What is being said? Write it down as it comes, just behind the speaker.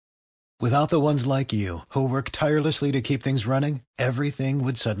Without the ones like you, who work tirelessly to keep things running, everything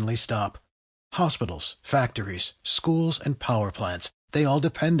would suddenly stop. Hospitals, factories, schools, and power plants, they all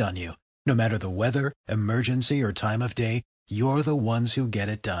depend on you. No matter the weather, emergency, or time of day, you're the ones who get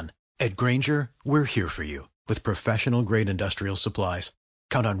it done. At Grainger, we're here for you with professional-grade industrial supplies.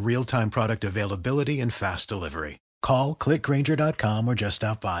 Count on real-time product availability and fast delivery. Call, click Grainger.com, or just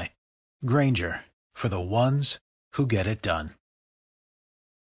stop by. Grainger, for the ones who get it done.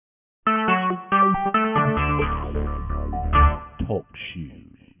 Talk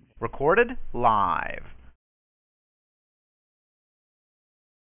shoes. Recorded live.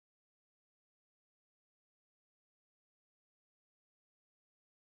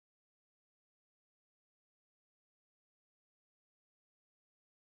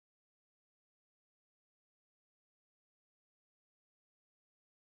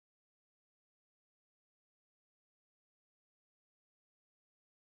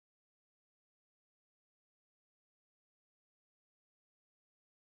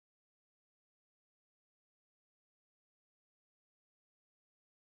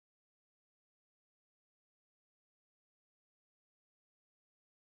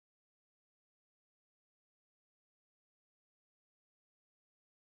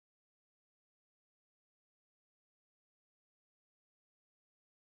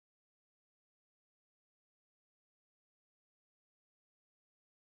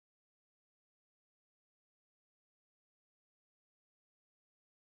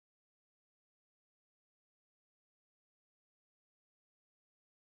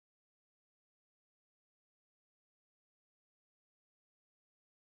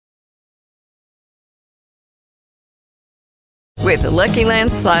 With the Lucky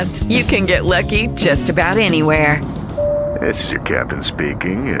Land Slots, you can get lucky just about anywhere. This is your captain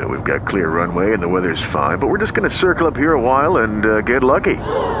speaking. We've got clear runway and the weather's fine, but we're just going to circle up here a while and get lucky.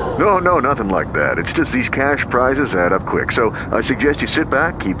 No, nothing like that. It's just these cash prizes add up quick. So I suggest you sit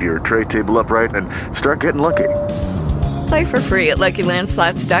back, keep your tray table upright, and start getting lucky. Play for free at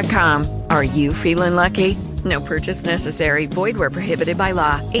LuckyLandSlots.com. Are you feeling lucky? No purchase necessary. Void where prohibited by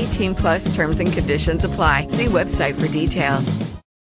law. 18+ terms and conditions apply. See website for details.